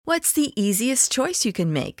What's the easiest choice you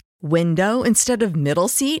can make? Window instead of middle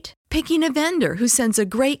seat? Picking a vendor who sends a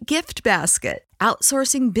great gift basket?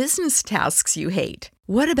 Outsourcing business tasks you hate?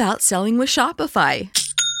 What about selling with Shopify?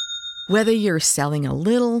 Whether you're selling a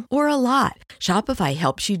little or a lot, Shopify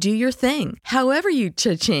helps you do your thing, however you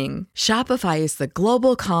cha-ching. Shopify is the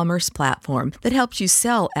global commerce platform that helps you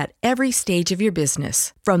sell at every stage of your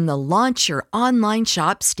business. From the launch your online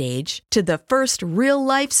shop stage to the first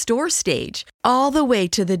real-life store stage, all the way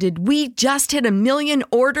to the did we just hit a million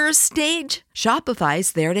orders stage.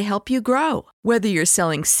 Shopify's there to help you grow. Whether you're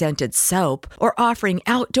selling scented soap or offering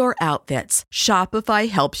outdoor outfits, Shopify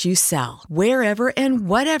helps you sell. Wherever and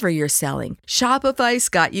whatever you're selling, Shopify's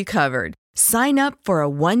got you covered. Sign up for a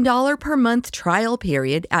 $1 per month trial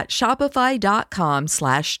period at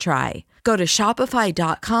shopify.com/try. Go to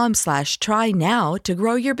shopify.com/try now to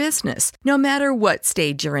grow your business, no matter what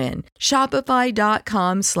stage you're in.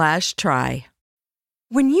 Shopify.com/try.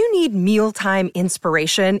 When you need mealtime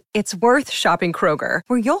inspiration, it's worth shopping Kroger,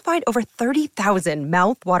 where you'll find over 30,000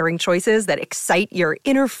 mouth-watering choices that excite your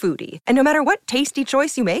inner foodie. And no matter what tasty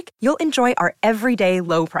choice you make, you'll enjoy our everyday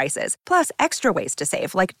low prices, plus extra ways to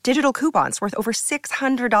save, like digital coupons worth over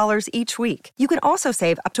 $600 each week. You can also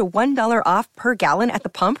save up to $1 off per gallon at the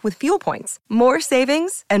pump with fuel points. More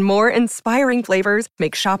savings and more inspiring flavors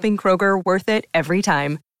make shopping Kroger worth it every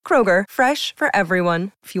time. Kroger, fresh for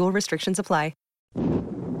everyone. Fuel restrictions apply.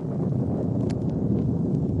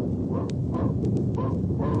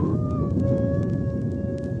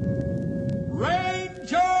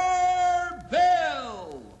 Ranger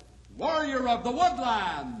Bill, warrior of the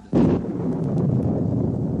woodland.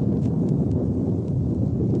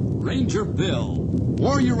 Ranger Bill,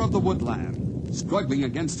 warrior of the woodland, struggling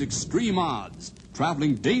against extreme odds,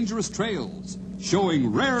 traveling dangerous trails,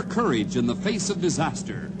 showing rare courage in the face of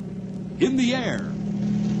disaster. In the air,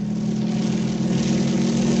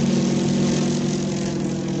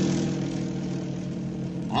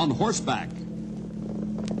 on horseback,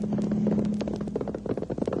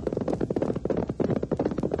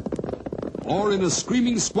 or in a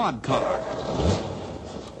screaming squad car.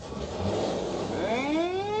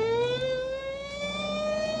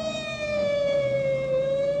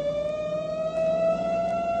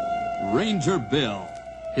 Ranger Bill,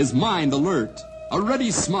 his mind alert, a ready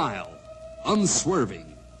smile,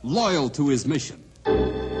 unswerving, loyal to his mission.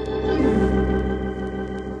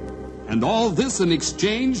 And all this in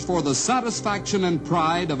exchange for the satisfaction and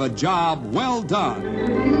pride of a job well done.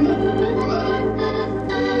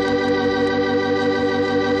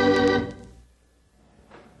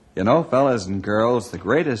 You know, fellas and girls, the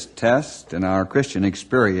greatest test in our Christian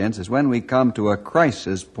experience is when we come to a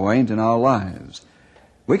crisis point in our lives.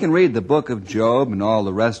 We can read the book of Job and all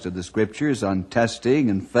the rest of the scriptures on testing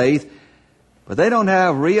and faith, but they don't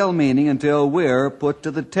have real meaning until we're put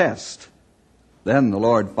to the test. Then the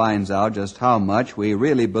Lord finds out just how much we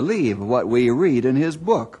really believe what we read in His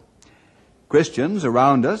book. Christians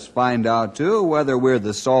around us find out, too, whether we're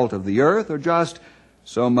the salt of the earth or just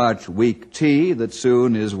so much weak tea that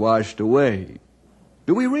soon is washed away.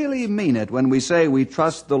 Do we really mean it when we say we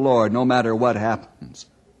trust the Lord no matter what happens?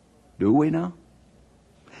 Do we now?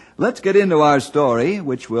 Let's get into our story,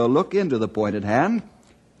 which will look into the point at hand.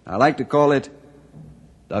 I like to call it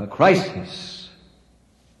The Crisis.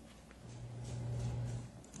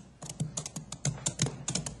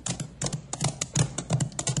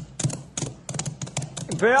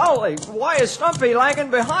 Bill, why is Stumpy lagging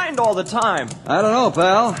behind all the time? I don't know,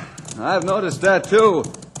 pal. I've noticed that, too.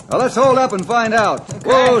 Well, let's hold up and find out. Okay.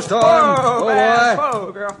 Whoa, Storm. Whoa, man. Boy.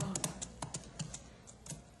 Whoa, girl.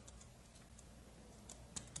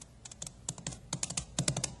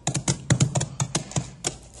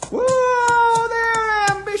 Whoa,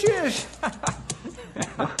 they're ambitious.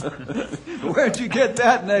 Where'd you get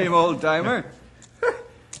that name, old-timer?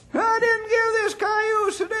 I didn't give this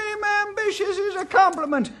cayuse the name ambitious as a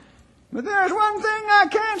compliment. But there's one thing I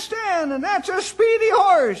can't stand, and that's a speedy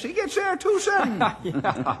horse. He gets there too sudden. Well,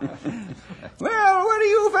 what are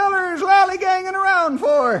you fellers lollyganging around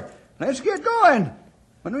for? Let's get going.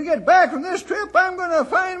 When we get back from this trip, I'm going to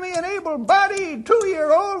find me an able-bodied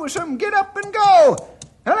 2-year-old with some get up and go.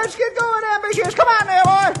 Now, let's get going, ambitious. Come on there,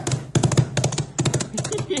 boy.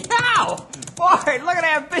 Yow! Boy, look at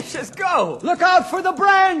Ambitious go. Look out for the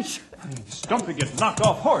branch. Stumpy gets knocked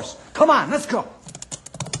off horse. Come on, let's go.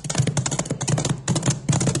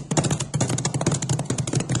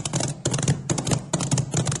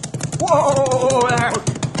 Whoa there.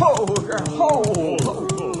 Whoa, girl. Whoa.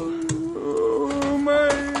 Oh, my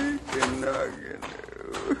nugget.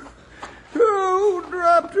 Who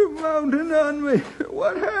dropped a mountain on me?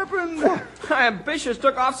 What happened? Ambitious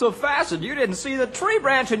took off so fast that you didn't see the tree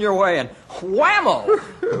branch in your way, and whammo!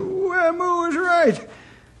 Whammo is right.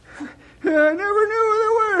 I never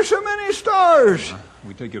knew there were so many stars.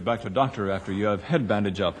 We take you back to doctor after you have head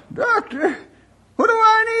bandage up. Doctor? What do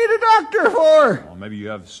I need a doctor for? Well, maybe you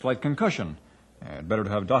have slight concussion. Better to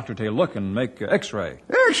have doctor take a look and make X-ray.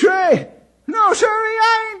 X-ray? No, sir,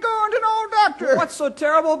 I ain't going to no doctor. What's so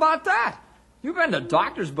terrible about that? You've been to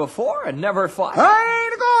doctors before and never fought. I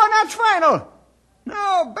ain't going, that's final.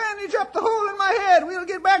 Now, bandage up the hole in my head. We'll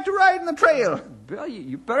get back to riding the trail. Bill,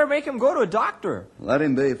 you better make him go to a doctor. Let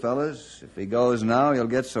him be, fellas. If he goes now, he'll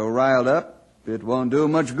get so riled up, it won't do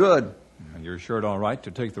much good. And you're sure it all right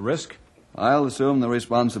to take the risk? I'll assume the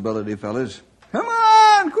responsibility, fellas. Come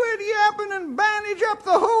on, quit yapping and bandage up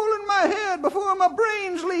the hole in my head before my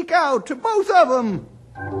brains leak out, both of them.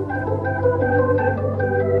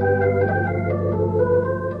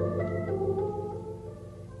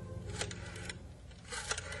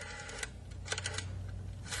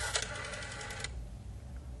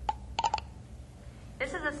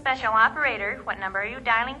 This is a special operator. What number are you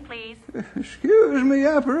dialing, please? Excuse me,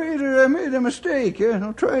 operator, I made a mistake.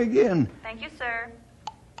 I'll try again. Thank you, sir.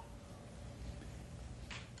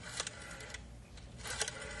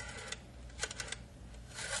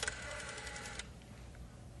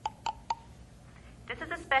 This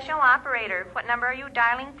is a special operator. What number are you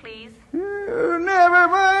dialing, please? Never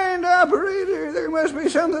mind, operator. There must be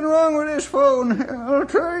something wrong with this phone. I'll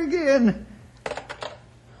try again.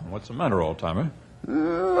 What's the matter, old-timer?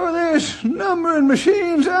 Oh, this numbering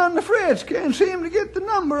machine's on the fritz. Can't seem to get the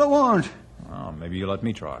number I want. Oh, maybe you let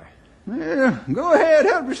me try. Go ahead,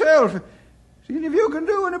 help yourself. See if you can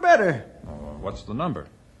do any better. What's the number?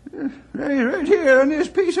 Right here on this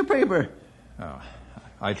piece of paper. Oh,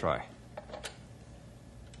 I try.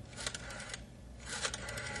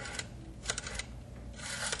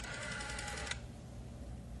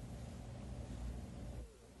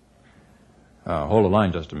 Hold the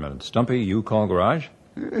line just a minute. Stumpy, you call garage?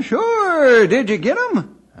 Sure. Did you get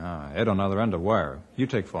him? Ed on the other end of wire. You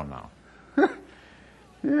take phone now.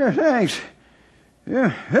 Yeah, thanks. Yeah.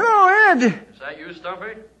 Hello, Ed. Is that you,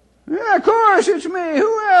 Stumpy? Yeah, of course, it's me.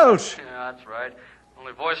 Who else? Yeah, that's right.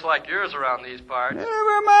 Only voice like yours around these parts.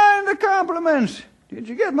 Never mind the compliments. Did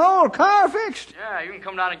you get my old car fixed? Yeah, you can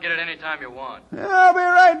come down and get it any time you want. I'll be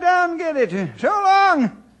right down and get it. So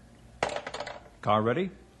long. Car ready?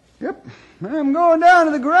 Yep. I'm going down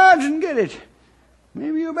to the garage and get it.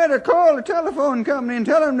 Maybe you better call the telephone company and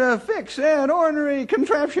tell them to fix that ornery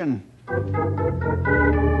contraption.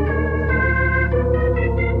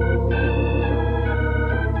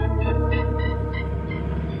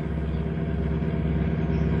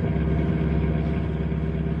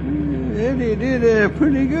 Eddie did a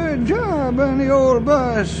pretty good job on the old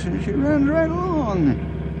bus. She runs right along.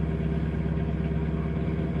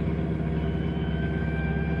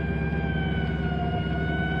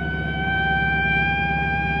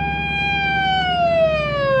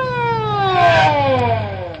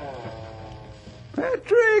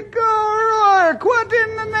 Patrick O'Rourke, what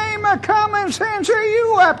in the name of common sense are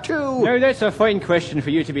you up to? Now, that's a fine question for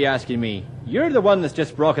you to be asking me. You're the one that's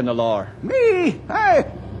just broken the law. Me? I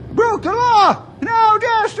broke the law? Now,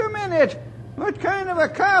 just a minute. What kind of a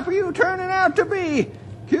cop are you turning out to be?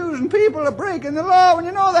 Accusing people of breaking the law when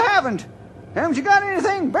you know they haven't. Haven't you got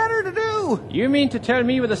anything better to do? You mean to tell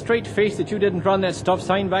me with a straight face that you didn't run that stop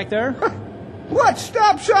sign back there? What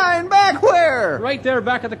stop sign back where? Right there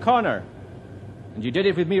back at the corner. And you did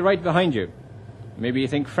it with me right behind you. Maybe you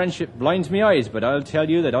think friendship blinds me eyes, but I'll tell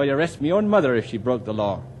you that I'd arrest me own mother if she broke the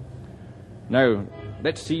law. Now,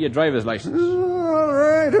 let's see your driver's license. All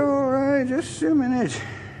right. Just a minute.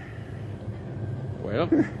 Well,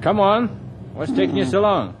 come on. What's taking you so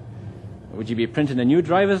long? Would you be printing a new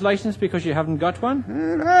driver's license because you haven't got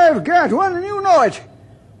one? I've got one, and you know it.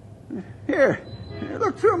 Here,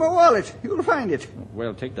 look through my wallet. You'll find it.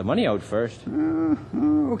 Well, take the money out first.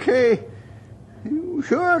 Okay. You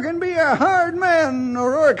sure can be a hard man,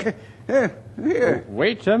 O'Rourke. Here.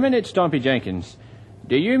 Wait a minute, Stompy Jenkins.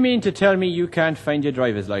 Do you mean to tell me you can't find your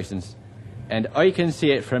driver's license? And I can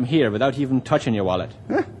see it from here without even touching your wallet.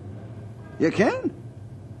 Huh? You can?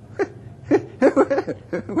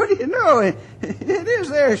 What do you know? It is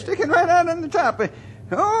there, sticking right out on the top.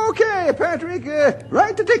 Okay, Patrick,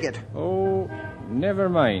 write the ticket. Oh, never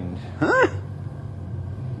mind. Huh?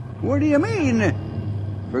 What do you mean?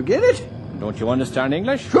 Forget it? Don't you understand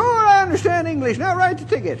English? Sure, I understand English. Now write the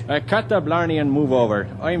ticket. Cut the blarney and move over.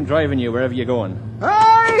 I'm driving you wherever you're going.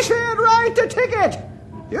 I said write the ticket.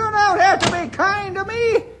 You don't have to be kind to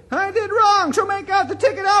me. I did wrong, so make out the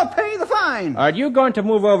ticket. I'll pay the fine. Are you going to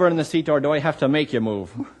move over in the seat, or do I have to make you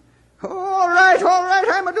move? All all right,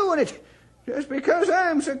 I'm a-doing it. Just because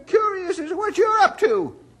I'm so curious as to what you're up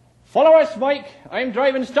to. Follow us, Mike. I'm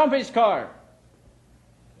driving Stumpy's car.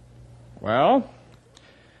 Well,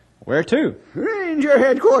 where to? Ranger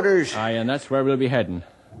headquarters. Aye, and that's where we'll be heading.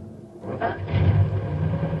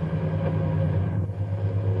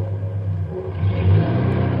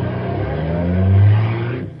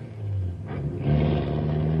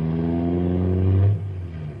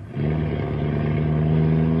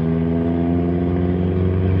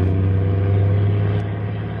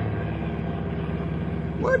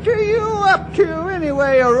 What are you up to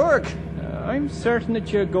anyway, O'Rourke? I'm certain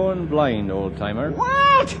that you're going blind, old-timer.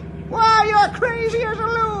 What? Why, you're crazy as a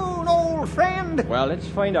loon, old friend. Well, let's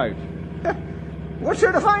find out. What's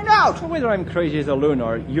there to find out? Whether I'm crazy as a loon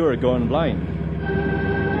or you're going blind.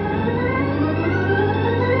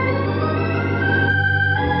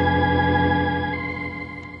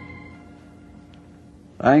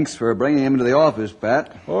 Thanks for bringing him to the office,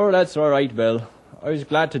 Pat. Oh, that's all right, Bill. I was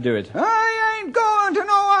glad to do it. I ain't going to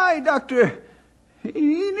no eye doctor. He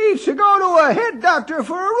needs to go to a head doctor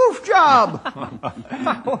for a roof job.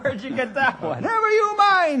 Where'd you get that one? Never you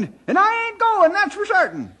mind. And I ain't going, that's for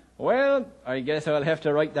certain. Well, I guess I'll have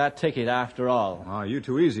to write that ticket after all. Ah, you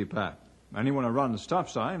too easy, Pat. Anyone who runs a stop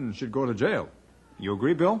sign should go to jail. You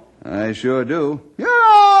agree, Bill? I sure do. You're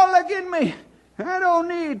all agin me. I don't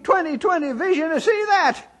need 20/20 vision to see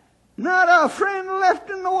that. Not a friend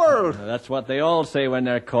left in the world. That's what they all say when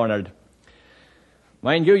they're cornered.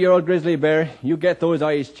 Mind you, your old grizzly bear, you get those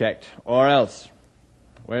eyes checked, or else.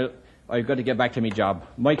 Well, I've got to get back to me job.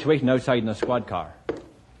 Mike's waiting outside in a squad car.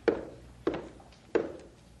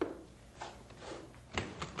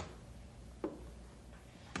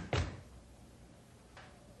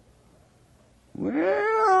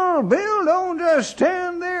 Well, Bill, don't just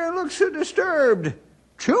stand there and look so disturbed.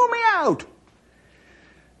 Chew me out.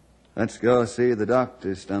 Let's go see the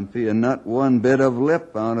doctor, Stumpy, and not one bit of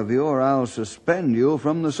lip out of you, or I'll suspend you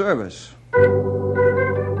from the service.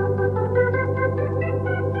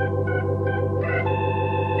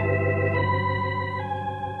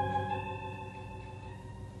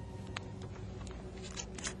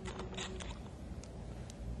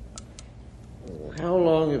 How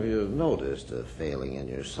long have you noticed a failing in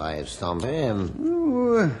your sight, Stumpy?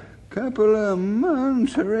 Oh, a couple of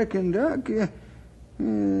months, I reckon, Doc.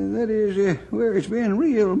 That is, where it's been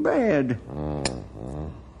real bad.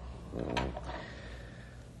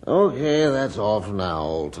 Okay, that's all for now,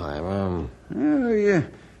 old-timer. Oh, you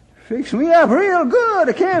fix me up real good.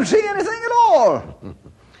 I can't see anything at all.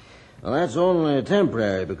 Well, that's only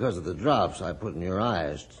temporary because of the drops I put in your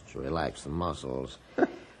eyes to relax the muscles.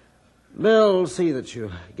 Bill, see that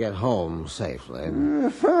you get home safely. A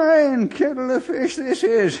fine kettle of fish this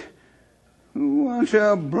is. Who wants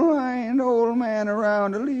a blind old man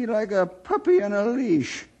around to lead like a puppy on a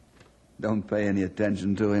leash? Don't pay any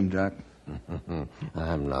attention to him, Doc.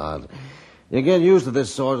 I'm not. You get used to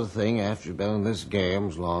this sort of thing after you've been in this game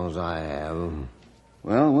as long as I have.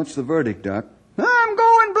 Well, what's the verdict, Doc? I'm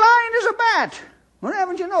going blind as a bat. Or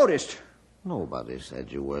haven't you noticed? Nobody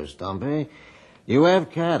said you were, Stumpy. You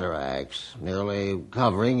have cataracts, nearly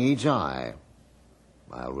covering each eye.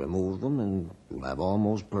 I'll remove them, and you'll have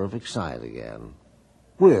almost perfect sight again.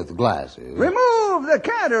 With glasses. Remove the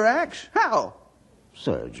cataracts? How?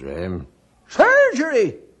 Surgery.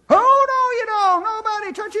 Surgery? Oh, no, you don't.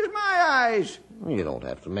 Nobody touches my eyes. You don't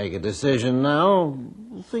have to make a decision now.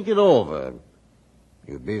 Think it over.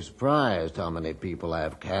 You'd be surprised how many people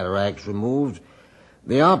have cataracts removed.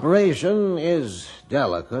 The operation is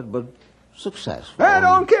delicate, but successful. I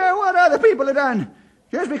don't care what other people have done.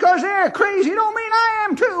 Just because they're crazy don't mean I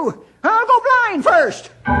am too. I'll go blind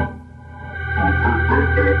first.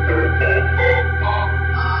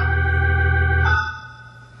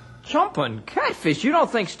 Jumping catfish, you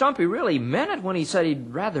don't think Stumpy really meant it when he said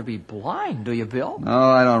he'd rather be blind, do you, Bill? No,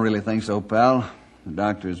 I don't really think so, pal. The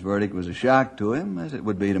doctor's verdict was a shock to him, as it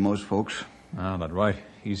would be to most folks. Ah, that's right.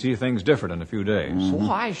 He sees things different in a few days.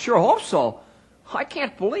 Well, I sure hope so. I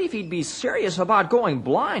can't believe he'd be serious about going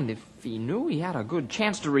blind if he knew he had a good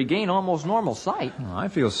chance to regain almost normal sight. I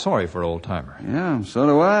feel sorry for old-timer. Yeah, so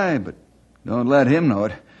do I, but don't let him know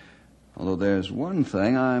it. Although there's one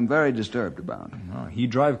thing I'm very disturbed about. Oh, he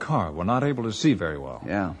drive car. We're not able to see very well.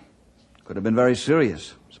 Yeah. Could have been very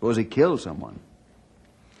serious. Suppose he killed someone.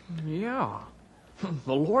 Yeah.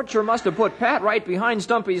 The Lord sure must have put Pat right behind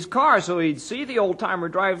Stumpy's car so he'd see the old-timer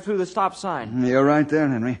drive through the stop sign. You're right there,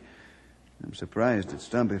 Henry. I'm surprised at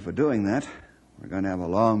Stumpy for doing that. We're going to have a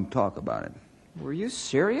long talk about it. Were you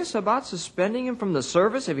serious about suspending him from the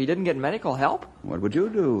service if he didn't get medical help? What would you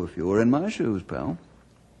do if you were in my shoes, pal?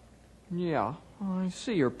 Yeah, I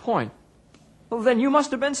see your point. Well, then you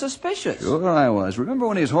must have been suspicious. Sure I was. Remember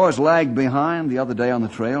when his horse lagged behind the other day on the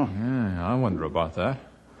trail? Yeah, I wonder about that.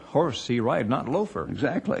 Horse he ride, not loafer.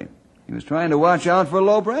 Exactly. He was trying to watch out for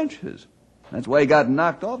low branches. That's why he got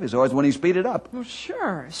knocked off his horse when he speeded up. Well,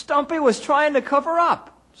 sure. Stumpy was trying to cover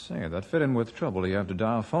up. Say, that fit in with trouble he had to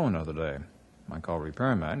dial phone the other day. I call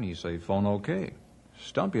repairman, he say phone okay.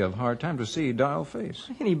 Stumpy have a hard time to see dial face.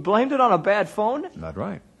 And he blamed it on a bad phone? That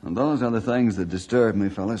right. And those are the things that disturb me,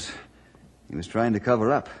 fellas. He was trying to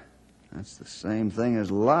cover up. That's the same thing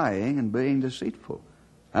as lying and being deceitful.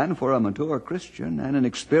 And for a mature Christian and an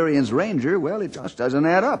experienced ranger, well, it just doesn't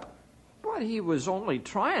add up. But he was only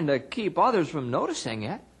trying to keep others from noticing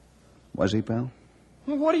it. Was he, pal?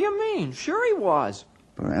 Well, what do you mean? Sure he was.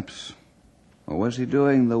 Perhaps. Or was he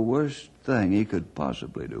doing the worst thing he could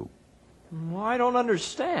possibly do? Well, I don't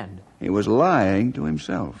understand. He was lying to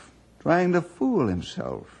himself, trying to fool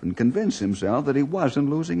himself and convince himself that he wasn't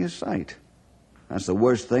losing his sight. That's the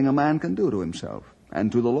worst thing a man can do to himself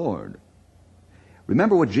and to the Lord.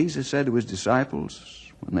 Remember what Jesus said to his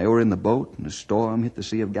disciples when they were in the boat and a storm hit the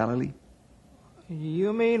Sea of Galilee?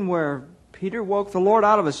 You mean where Peter woke the Lord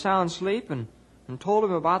out of a sound sleep and told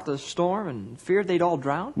him about the storm and feared they'd all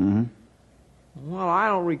drown? Mm-hmm. Well, I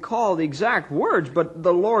don't recall the exact words, but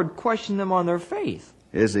the Lord questioned them on their faith.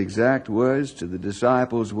 His exact words to the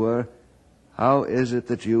disciples were, "How is it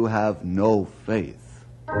that you have no faith?"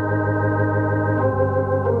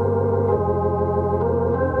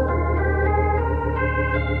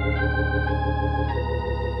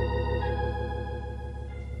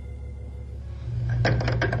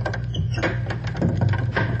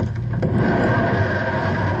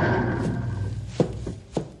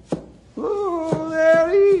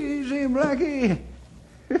 Blackie.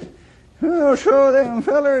 I'll show them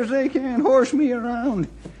fellers they can't horse me around.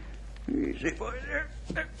 Easy, boys.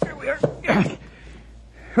 There we are.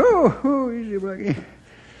 Easy, Blackie.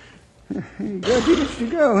 You got this to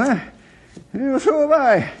go, huh? Well, so have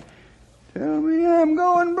I. Tell me I'm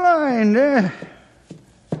going blind, eh?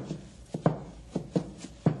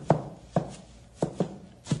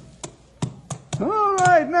 All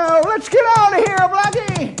right, now, let's get out of here,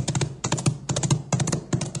 Blackie!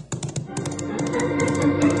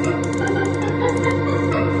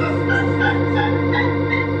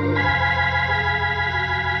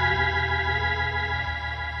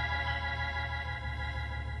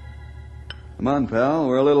 Come on, pal.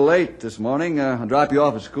 We're a little late this morning. I'll drop you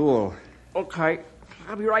off at school. Okay.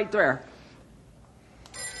 I'll be right there.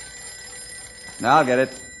 Now I'll get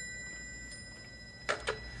it.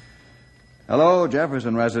 Hello,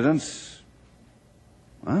 Jefferson residence.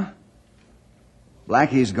 Huh?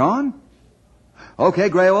 Blackie's gone? Okay,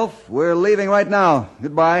 Grey Wolf. We're leaving right now.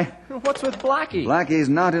 Goodbye. What's with Blackie? Blackie's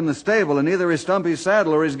not in the stable, and neither is Stumpy's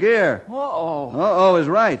saddle or his gear. Uh-oh. Uh-oh is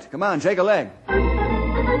right. Come on, shake a leg.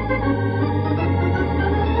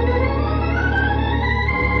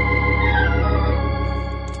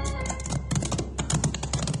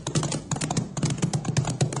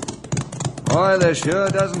 Boy, there sure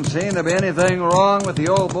doesn't seem to be anything wrong with the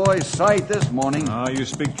old boy's sight this morning. Ah, you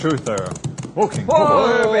speak truth there. Walking.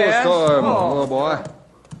 Storm. Oh, boy.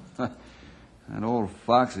 That old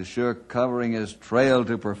fox is sure covering his trail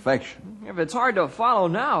to perfection. If it's hard to follow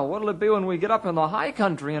now, what'll it be when we get up in the high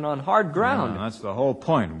country and on hard ground? Yeah, that's the whole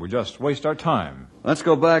point. We just waste our time. Let's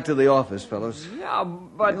go back to the office, fellows. Yeah,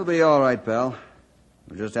 but... He'll be all right, pal.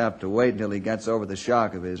 We'll just have to wait until he gets over the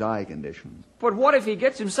shock of his eye condition. But what if he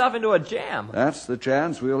gets himself into a jam? That's the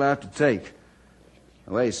chance we'll have to take.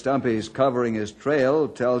 The way Stumpy's covering his trail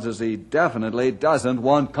tells us he definitely doesn't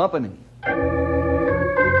want company. Hey,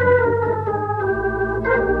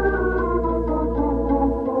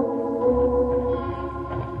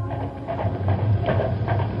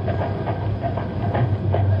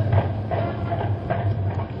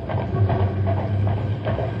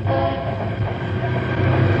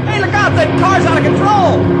 look out! That car's out of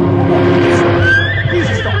control!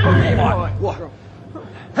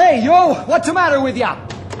 Hey, yo! What's the matter with ya?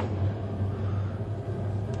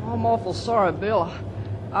 I'm awful sorry, Bill.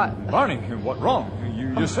 Barney, what wrong?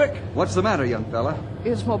 You sick? What's the matter, young fella?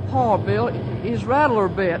 It's my paw, Bill. He's rattler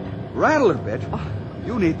bit. Rattler bit?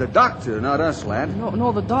 You need the doctor, not us, lad.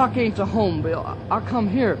 No, the doc ain't to home, Bill. I come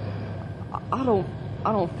here. I don't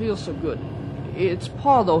feel so good. It's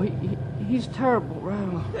paw, though. He's terrible,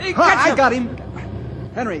 rattler. Hey, I got him!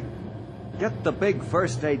 Henry, get the big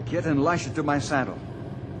first aid kit and lash it to my saddle.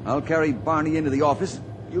 I'll carry Barney into the office.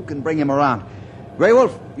 You can bring him around. Grey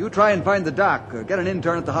Wolf, you try and find the doc or get an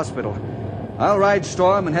intern at the hospital. I'll ride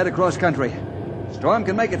Storm and head across country. Storm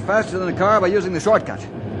can make it faster than a car by using the shortcut.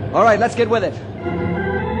 All right, let's get with it.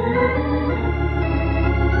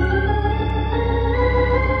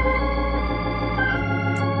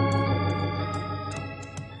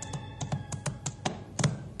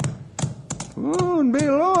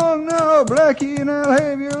 Now, Blackie, and I'll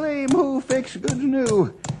have your lame hoof fixed good as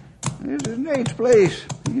new. This is Nate's place.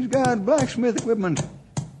 He's got blacksmith equipment.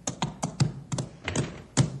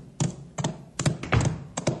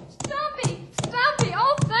 Stumpy!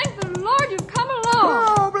 Oh, thank the Lord you've come along.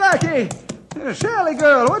 Oh, Blackie! Sally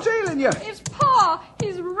girl, what's ailing you? It's Pa.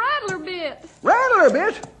 He's Rattler Bit. Rattler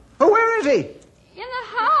Bit? Oh, where is he? In the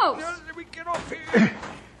house. Let me get off here.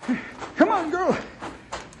 Come on, girl.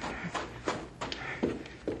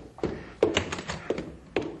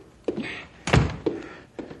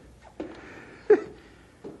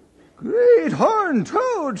 Great horned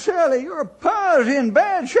toad, Sally. Your pa's in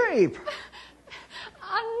bad shape.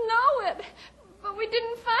 I know it, but we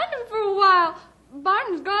didn't find him for a while.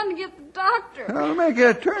 Barton's gone to get the doctor. I'll make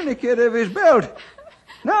a tourniquet of his belt.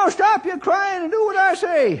 Now stop your crying and do what I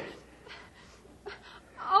say.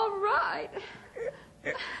 All right.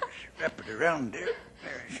 Wrap it around there.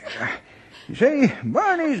 You say,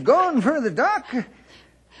 Barney's gone for the doc?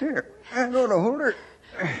 Here, I'm going to hold her.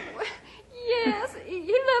 Yes, he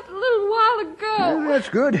left a little while ago. Well, that's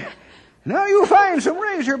good. Now you find some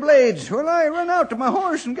razor blades while I run out to my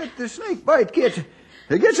horse and get the snake bite kit.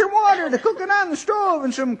 Get some water to cook it on the stove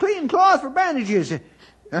and some clean cloth for bandages.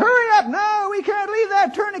 Hurry up now. We can't leave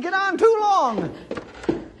that tourniquet on too long.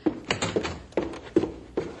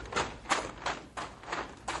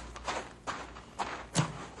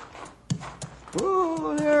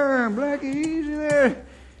 Oh, there, Blackie, easy there.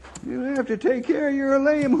 You'll have to take care of your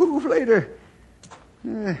lame hoof later.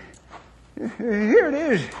 Here it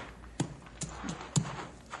is.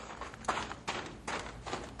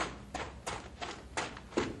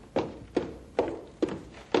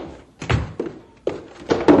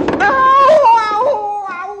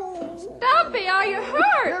 Stumpy, are you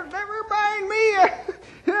hurt? Never mind me.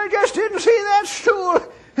 I just didn't see that stool.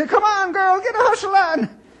 Come on, girl, get a hustle on.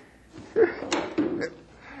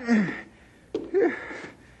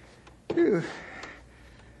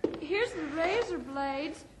 Here's the razor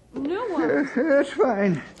blades. New ones. That's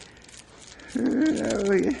fine. Now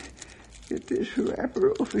we get this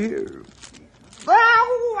wrapper over here.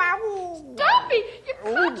 Stumpy, you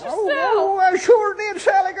cut yourself. I sure did,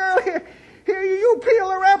 Sally girl. Here, you peel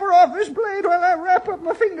the wrapper off this blade while I wrap up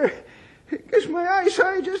my finger. Guess my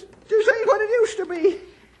eyesight just ain't what it used to be.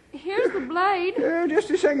 Here's the blade. Just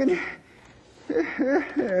a second.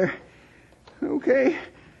 Okay.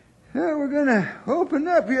 Now we're gonna open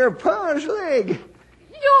up your pa's leg.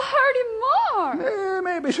 You'll hurt him more.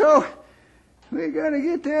 Maybe so. We gotta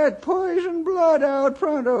get that poison blood out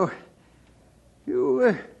pronto.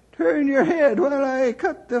 You turn your head while I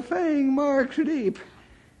cut the fang marks deep.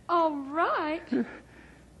 All right.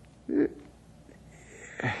 Here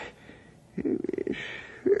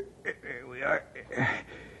we are.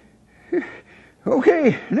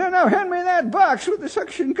 Okay, now hand me that box with the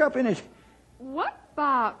suction cup in it. What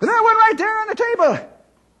box? That one right there on the table.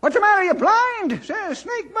 What's the matter, you blind? Says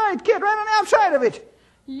snake bite kit running outside of it.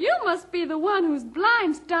 You must be the one who's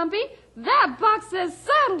blind, Stumpy. That box says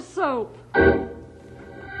saddle soap.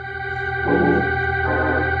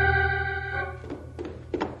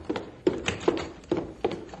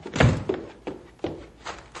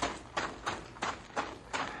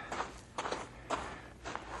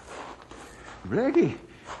 Blackie,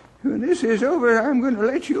 when this is over, I'm going to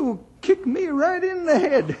let you kick me right in the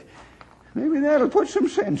head. Maybe that'll put some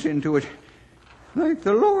sense into it, like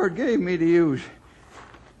the Lord gave me to use.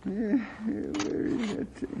 Where is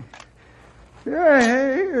it?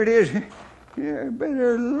 Here it is. Yeah, I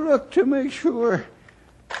better look to make sure.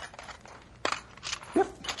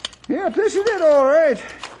 Yep, this is it, all right.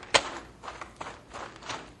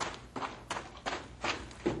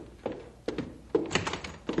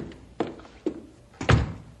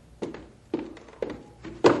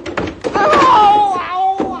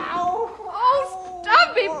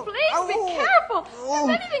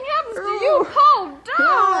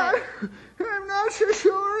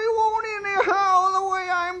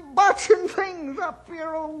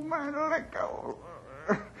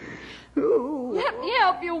 Let me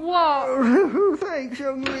help you walk. Thanks,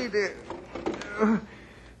 young lady. Look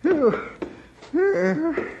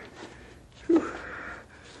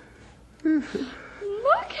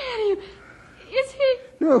at him. Is he...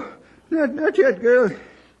 No, not yet, girl. But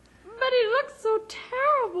he looks so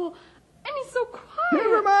terrible, and he's so quiet.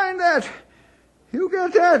 Never mind that. You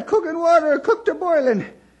get that cooking water cooked to boiling,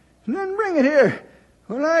 and then bring it here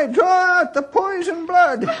while I draw out the poison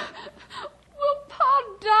blood. Will Pa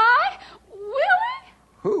die? Will he?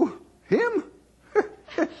 Who? Him?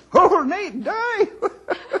 Old Nate die?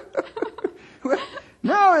 Well,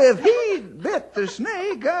 now, if he'd bit the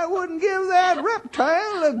snake, I wouldn't give that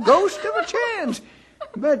reptile a ghost of a chance.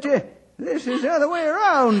 But This is the other way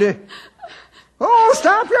around. Oh,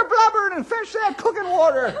 stop your blubbering and fetch that cooking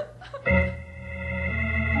water.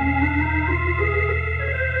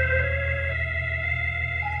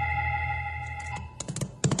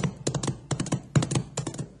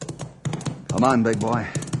 Come on, big boy.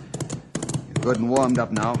 You're good and warmed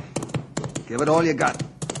up now. Give it all you got.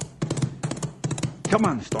 Come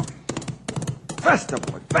on, Storm. Faster,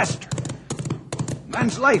 boy, faster.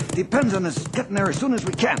 Man's life depends on us getting there as soon as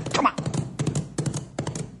we can. Come on.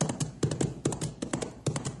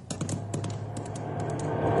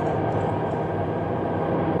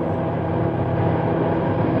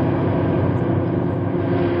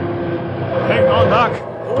 Hang on,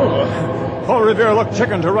 Doc. Paul Revere look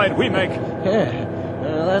chicken to right we make. Yeah,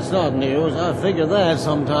 that's not news. I figured that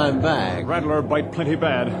some time back. Rattler bite plenty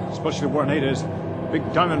bad, especially where Nate is. Big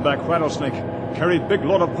diamondback rattlesnake. Carried big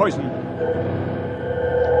load of poison.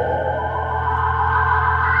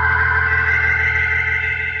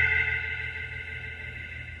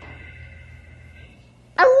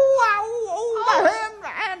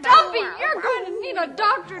 Stumpy, you're going to need a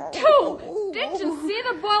doctor, too. Didn't you see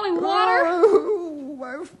the boiling water? Oh,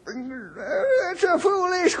 my fingers. That's a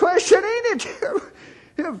foolish question, ain't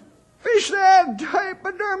it? Fish that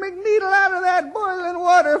hypodermic needle out of that boiling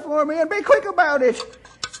water for me and be quick about it.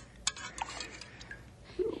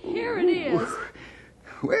 Here it is.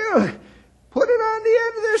 Well, put it on the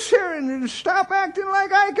end of this syringe and stop acting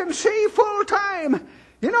like I can see full time.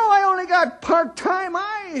 You know I only got part-time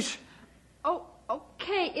eyes. Oh,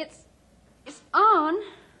 okay, it's on.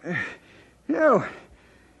 Now,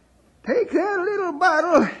 take that little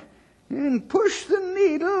bottle and push the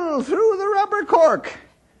needle through the rubber cork.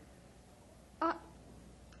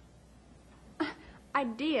 I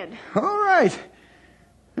did. All right.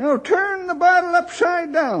 Now turn the bottle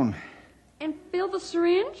upside down. And fill the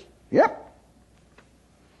syringe? Yep.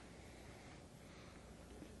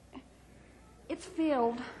 It's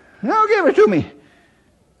filled. Now give it to me.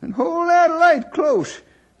 And hold that light close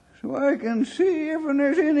so I can see if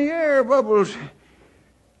there's any air bubbles.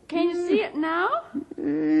 Can you see it now? Let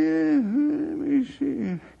me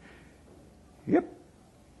see. Yep.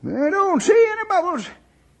 I don't see any bubbles.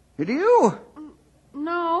 Do you?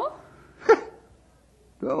 No.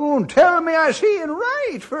 Don't tell me I see it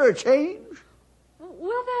right for a change.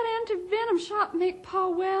 Will that anti-venom shot make Pa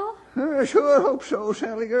well? I sure hope so,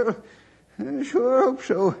 Sally girl. I sure hope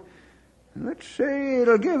so. Let's say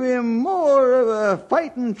it'll give him more of a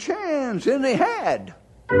fighting chance than he had.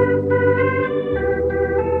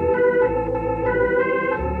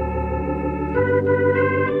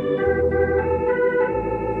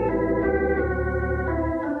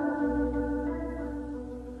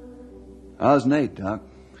 How's Nate, Doc?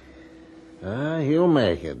 He'll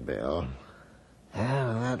make it, Bill.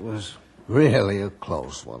 Yeah, that was really a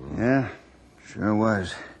close one. Yeah, sure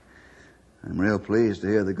was. I'm real pleased to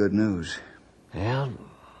hear the good news. Yeah,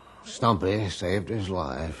 Stumpy saved his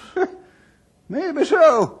life. Maybe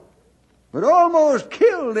so, but almost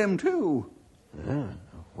killed him, too. Yeah,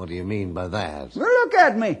 what do you mean by that? Well, look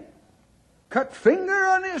at me. Cut finger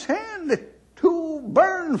on his hand, 2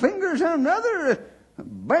 burned fingers on the other,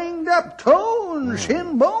 banged up toe and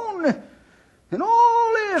shin bone. And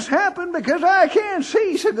all this happened because I can't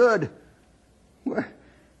see so good. Well,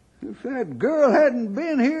 if that girl hadn't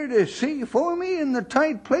been here to see for me in the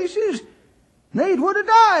tight places, Nate would have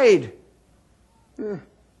died.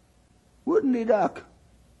 Wouldn't he, Doc?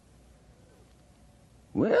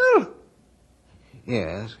 Well?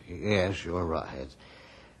 Yes, you're right.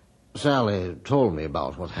 Sally told me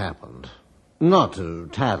about what happened. Not to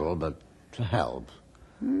tattle, but to help.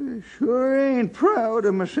 I sure ain't proud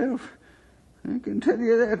of myself. I can tell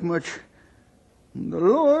you that much. The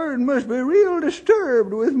Lord must be real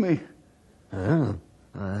disturbed with me. Huh?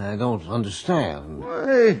 I don't understand.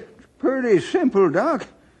 Why, it's pretty simple, Doc.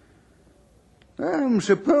 I'm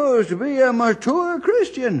supposed to be a mature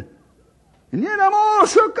Christian, and yet I'm all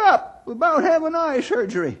shook up about having eye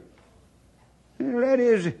surgery. Well, that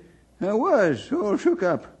is, I was all shook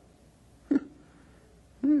up.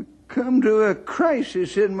 I come to a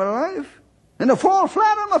crisis in my life, and I fall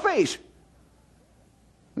flat on my face.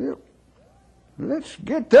 Well, let's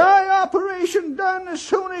get the eye operation done as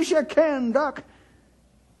soon as you can, Doc.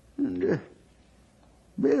 And,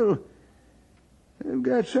 Bill, I've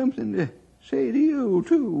got something to say to you,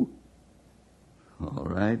 too. All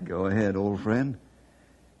right, go ahead, old friend.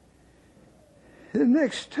 The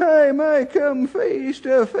next time I come face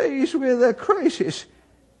to face with a crisis,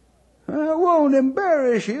 I won't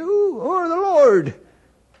embarrass you or the Lord.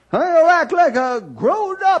 I'll act like a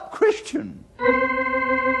grown-up Christian.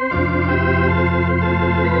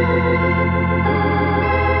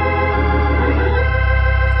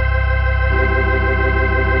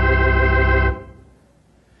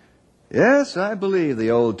 Yes, I believe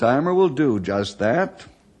the old-timer will do just that.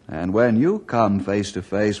 And when you come face to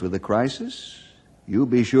face with a crisis, you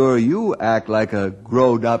be sure you act like a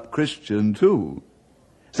grown-up Christian, too.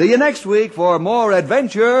 See you next week for more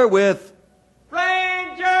adventure with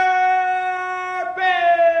Ranger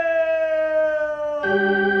Bill!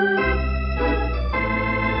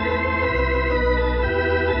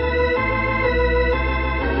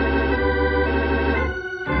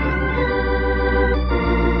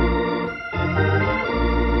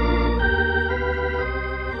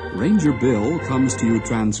 Ranger Bill comes to you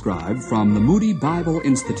transcribed from the Moody Bible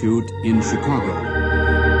Institute in Chicago.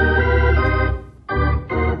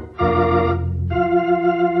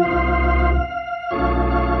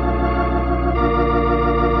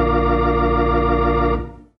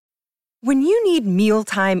 When you need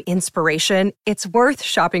mealtime inspiration, it's worth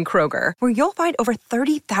shopping Kroger, where you'll find over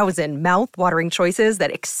 30,000 mouth-watering choices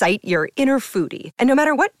that excite your inner foodie. And no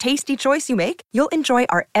matter what tasty choice you make, you'll enjoy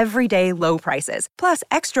our everyday low prices, plus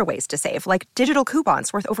extra ways to save, like digital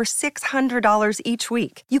coupons worth over $600 each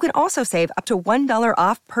week. You can also save up to $1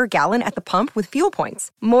 off per gallon at the pump with fuel points.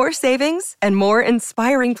 More savings and more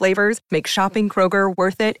inspiring flavors make shopping Kroger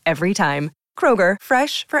worth it every time. Kroger,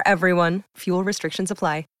 fresh for everyone. Fuel restrictions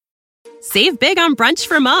apply. Save big on brunch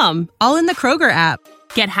for mom, all in the Kroger app.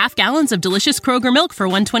 Get half gallons of delicious Kroger milk for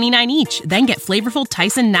 $1.29 each. Then get flavorful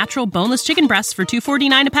Tyson natural boneless chicken breasts for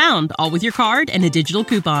 $2.49 a pound, all with your card and a digital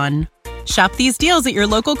coupon. Shop these deals at your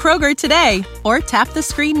local Kroger today, or tap the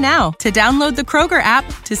screen now to download the Kroger app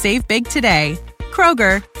to save big today.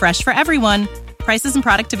 Kroger, fresh for everyone. Prices and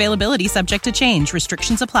product availability subject to change.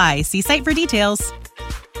 Restrictions apply. See site for details.